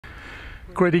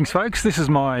Greetings folks, this is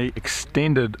my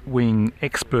extended wing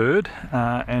XBird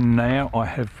and now I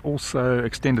have also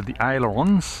extended the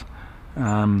ailerons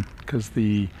because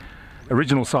the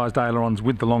original sized ailerons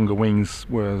with the longer wings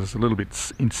was a little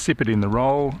bit insipid in the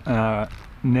roll.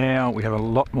 Now we have a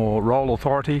lot more roll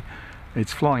authority.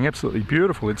 It's flying absolutely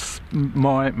beautiful. It's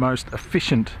my most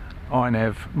efficient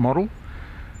iNav model.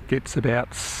 Gets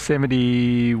about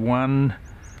 71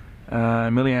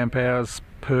 milliamp hours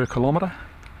per kilometre.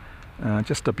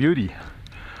 Just a beauty.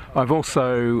 I've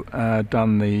also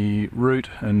done the root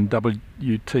and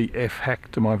WTF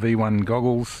hack to my V1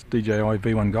 goggles, DJI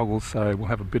V1 goggles, so we'll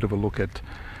have a bit of a look at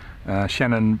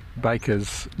Shannon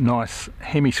Baker's nice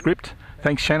Hemi script.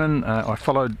 Thanks Shannon. I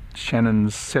followed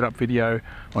Shannon's setup video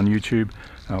on YouTube.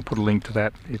 I'll put a link to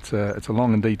that. It's a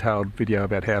long and detailed video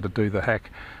about how to do the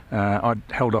hack. I'd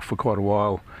held off for quite a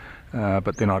while,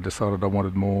 but then I decided I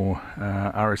wanted more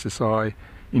RSSI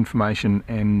information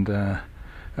and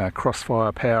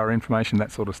crossfire power information,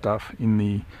 that sort of stuff in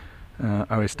the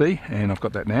OSD, and I've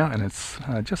got that now, and it's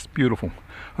just beautiful.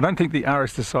 I don't think the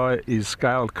RSSI is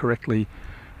scaled correctly.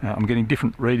 I'm getting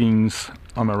different readings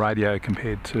on my radio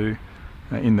compared to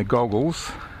in the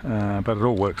goggles, but it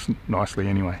all works nicely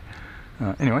anyway.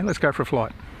 Anyway, let's go for a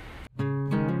flight.